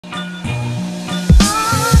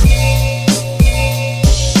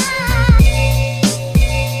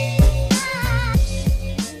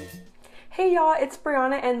y'all, it's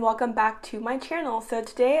Brianna and welcome back to my channel. So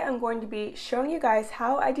today I'm going to be showing you guys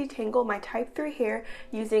how I detangle my type 3 hair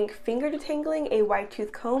using finger detangling, a wide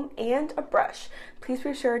tooth comb, and a brush. Please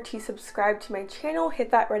be sure to subscribe to my channel,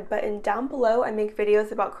 hit that red button down below. I make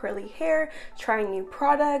videos about curly hair, trying new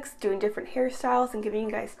products, doing different hairstyles, and giving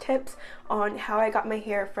you guys tips on how I got my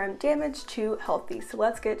hair from damaged to healthy. So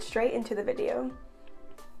let's get straight into the video.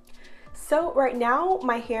 So right now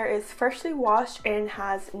my hair is freshly washed and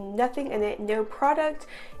has nothing in it, no product,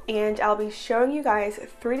 and I'll be showing you guys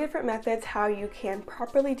 3 different methods how you can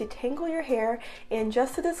properly detangle your hair. And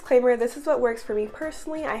just a disclaimer, this is what works for me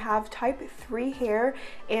personally. I have type 3 hair,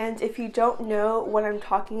 and if you don't know what I'm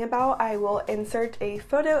talking about, I will insert a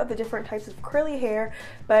photo of the different types of curly hair.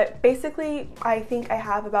 But basically I think I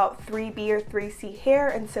have about 3B or 3C hair,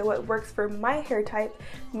 and so what works for my hair type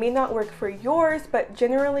may not work for yours, but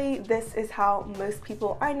generally this is how most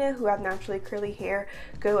people I know who have naturally curly hair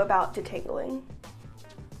go about detangling.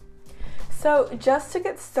 So just to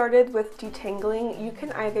get started with detangling, you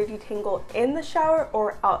can either detangle in the shower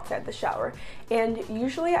or outside the shower. And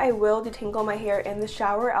usually I will detangle my hair in the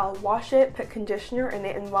shower. I'll wash it, put conditioner in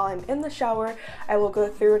it, and while I'm in the shower, I will go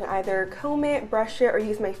through and either comb it, brush it, or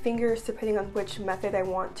use my fingers depending on which method I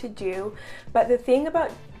want to do. But the thing about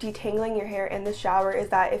detangling your hair in the shower is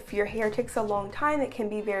that if your hair takes a long time, it can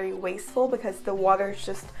be very wasteful because the water is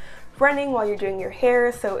just running while you're doing your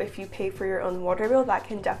hair. So if you pay for your own water bill, that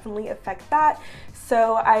can definitely affect that.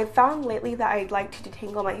 So I've found lately that I'd like to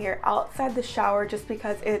detangle my hair outside the shower just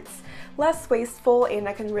because it's less wasteful and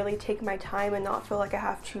I can really take my time and not feel like I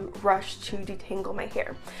have to rush to detangle my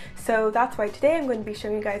hair. So that's why today I'm going to be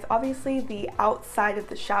showing you guys obviously the outside of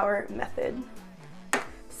the shower method.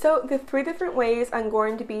 So the 3 different ways I'm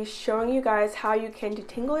going to be showing you guys how you can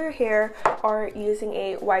detangle your hair are using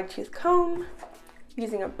a wide tooth comb,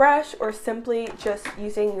 using a brush, or simply just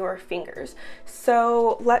using your fingers.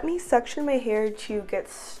 So let me section my hair to get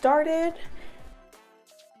started.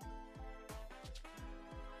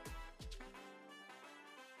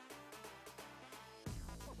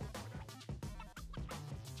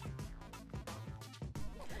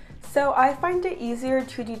 So I find it easier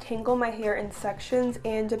to detangle my hair in sections,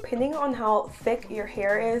 and depending on how thick your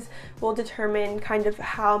hair is will determine kind of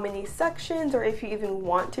how many sections, or if you even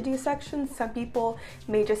want to do sections. Some people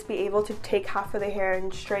may just be able to take half of the hair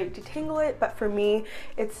and straight detangle it, but for me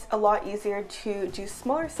it's a lot easier to do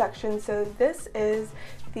smaller sections. So this is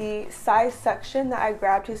the size section that I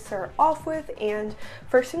grabbed to start off with, and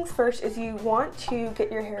first things first is you want to get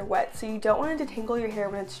your hair wet. So you don't want to detangle your hair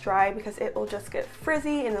when it's dry because it will just get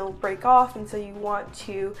frizzy and it'll break off, and so you want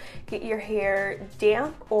to get your hair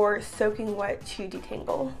damp or soaking wet to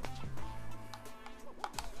detangle.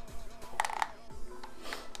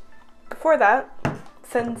 Before that,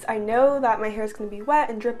 since I know that my hair is going to be wet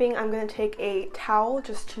and dripping, I'm going to take a towel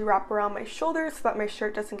just to wrap around my shoulders so that my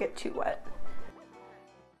shirt doesn't get too wet.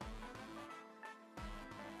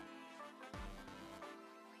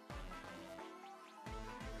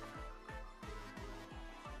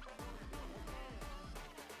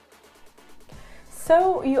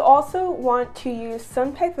 So you also want to use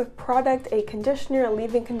some type of product, a conditioner, a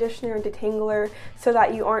leave-in conditioner, a detangler, so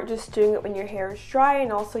that you aren't just doing it when your hair is dry, and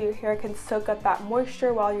also your hair can soak up that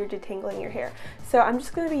moisture while you're detangling your hair. So I'm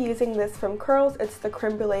just going to be using this from Curls. It's the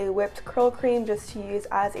Creme Brulee Whipped Curl Cream, just to use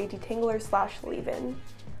as a detangler slash leave-in.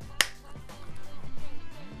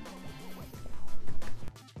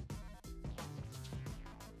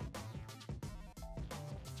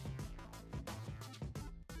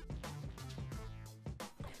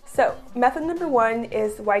 So method number 1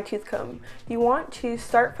 is wide tooth comb. You want to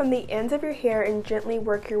start from the ends of your hair and gently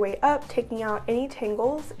work your way up, taking out any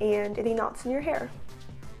tangles and any knots in your hair.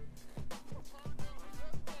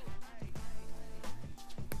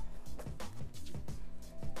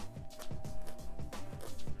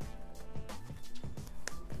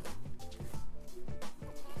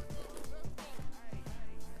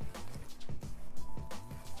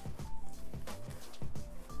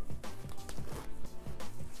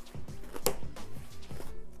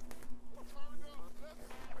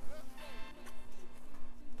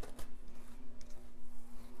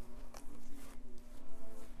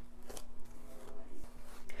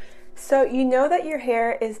 So you know that your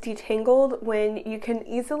hair is detangled when you can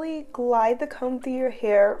easily glide the comb through your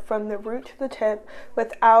hair from the root to the tip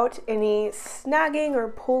without any snagging or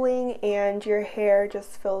pulling, and your hair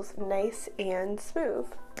just feels nice and smooth.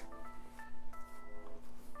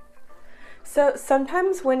 So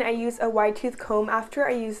sometimes when I use a wide tooth comb, after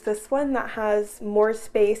I use this one that has more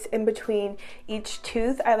space in between each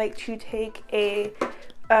tooth, I like to take a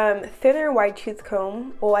thinner wide tooth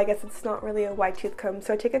comb. Well, I guess it's not really a wide tooth comb.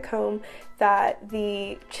 So I take a comb that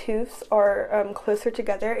the tooths are closer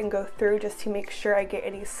together and go through just to make sure I get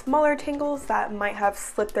any smaller tangles that might have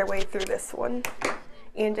slipped their way through this one.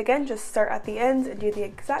 And again, just start at the ends and do the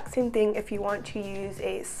exact same thing if you want to use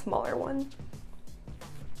a smaller one.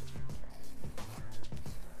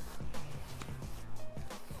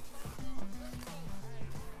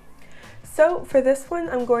 So for this one,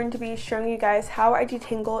 I'm going to be showing you guys how I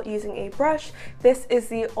detangle using a brush. This is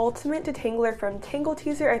the Ultimate Detangler from Tangle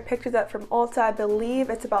Teezer. I picked it up from Ulta. I believe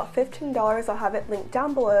it's about $15. I'll have it linked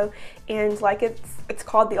down below. And like it's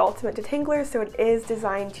called the Ultimate Detangler, so it is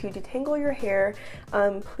designed to detangle your hair.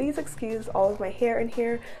 Please excuse all of my hair in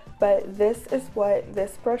here, but this is what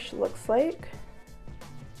this brush looks like.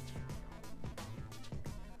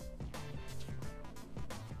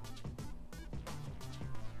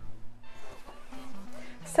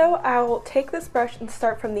 So I'll take this brush and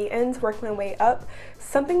start from the ends, work my way up.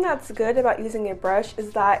 Something that's good about using a brush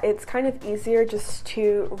is that it's kind of easier just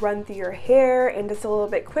to run through your hair and it's a little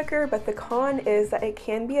bit quicker, but the con is that it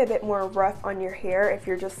can be a bit more rough on your hair if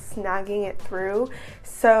you're just snagging it through.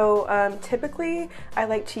 So typically I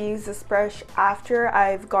like to use this brush after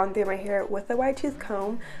I've gone through my hair with a wide tooth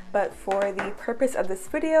comb, but for the purpose of this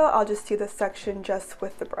video, I'll just do this section just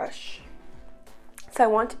with the brush. So I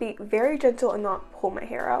want to be very gentle and not pull my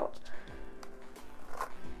hair out.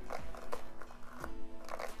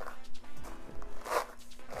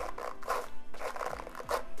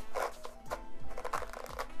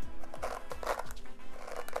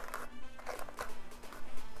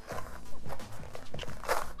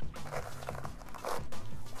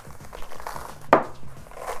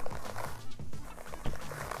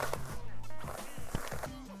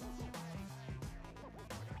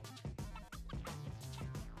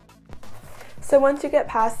 So once you get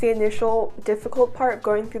past the initial difficult part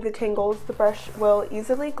going through the tangles, the brush will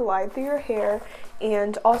easily glide through your hair.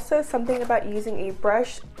 And also something about using a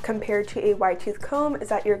brush compared to a wide tooth comb is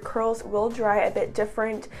that your curls will dry a bit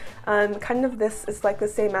different. Kind of this is like the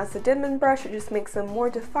same as the Denman brush, it just makes them more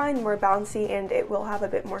defined, more bouncy, and it will have a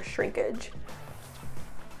bit more shrinkage.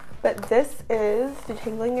 But this is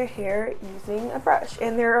detangling your hair using a brush,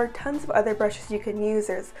 and there are tons of other brushes you can use.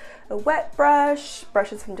 There's a wet brush,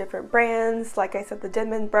 brushes from different brands, like I said, the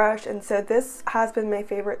Denman brush, and so this has been my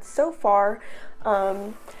favorite so far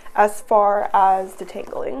as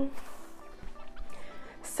detangling.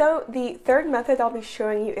 So the third method I'll be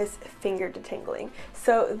showing you is finger detangling.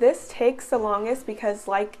 So this takes the longest because,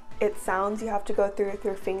 like it sounds, you have to go through with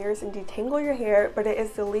your fingers and detangle your hair, but it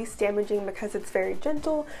is the least damaging because it's very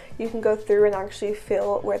gentle. You can go through and actually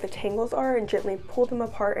feel where the tangles are and gently pull them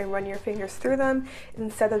apart and run your fingers through them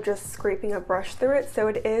instead of just scraping a brush through it. So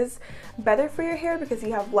it is better for your hair because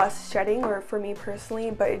you have less shedding, or for me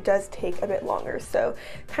personally, but it does take a bit longer. So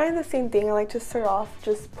kind of the same thing. I like to start off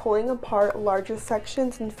just pulling apart larger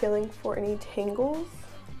sections and feeling for any tangles.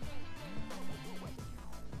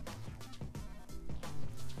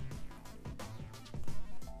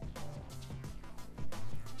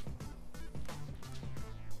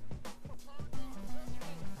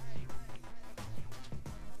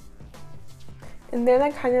 And then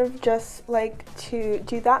I kind of just like to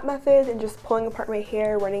do that method and just pulling apart my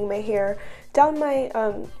hair, running my hair down my,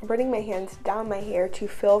 running my hands down my hair to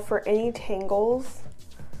feel for any tangles.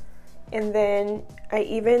 And then I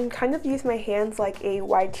even kind of use my hands like a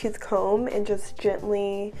wide tooth comb and just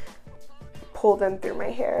gently pull them through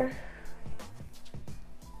my hair.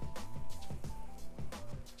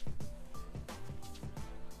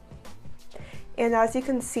 And as you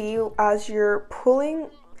can see, as you're pulling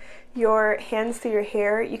your hands through your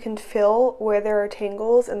hair, you can feel where there are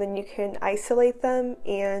tangles, and then you can isolate them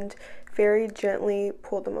and very gently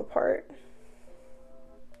pull them apart.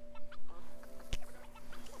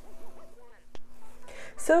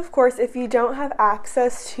 So of course, if you don't have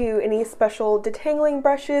access to any special detangling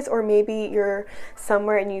brushes, or maybe you're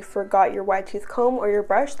somewhere and you forgot your wide tooth comb or your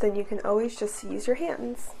brush, then you can always just use your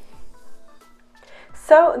hands.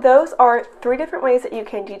 So those are 3 different ways that you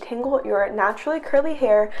can detangle your naturally curly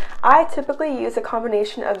hair. I typically use a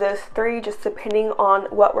combination of those 3 just depending on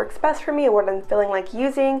what works best for me and what I'm feeling like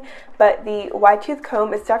using, but the wide tooth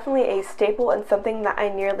comb is definitely a staple and something that I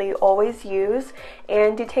nearly always use.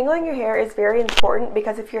 And detangling your hair is very important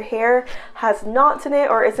because if your hair has knots in it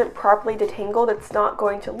or isn't properly detangled, it's not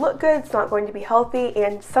going to look good, it's not going to be healthy,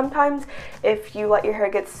 and sometimes if you let your hair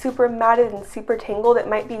get super matted and super tangled, it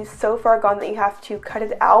might be so far gone that you have to cut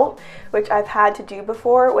it out, which I've had to do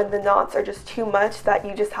before when the knots are just too much that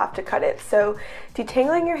you just have to cut it. So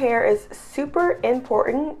detangling your hair is super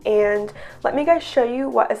important, and let me guys show you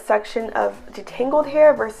what a section of detangled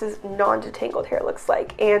hair versus non-detangled hair looks like,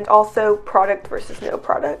 and also product versus no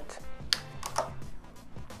product.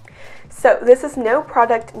 So this is no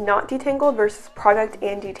product not detangled versus product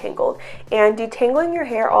and detangled. And detangling your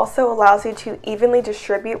hair also allows you to evenly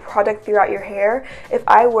distribute product throughout your hair. If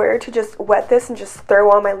I were to just wet this and just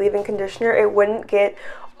throw on my leave-in conditioner, it wouldn't get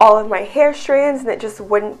all of my hair strands and it just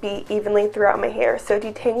wouldn't be evenly throughout my hair. So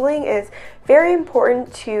detangling is very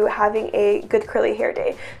important to having a good curly hair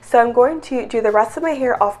day. So I'm going to do the rest of my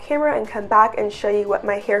hair off camera and come back and show you what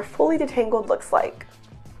my hair fully detangled looks like.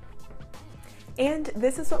 And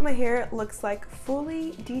this is what my hair looks like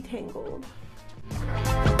fully detangled.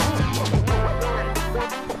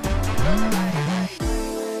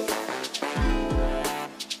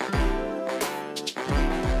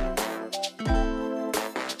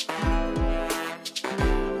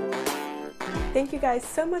 Thank you guys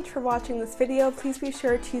so much for watching this video. Please be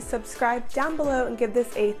sure to subscribe down below and give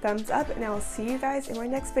this a thumbs up, and I will see you guys in my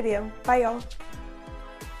next video. Bye y'all.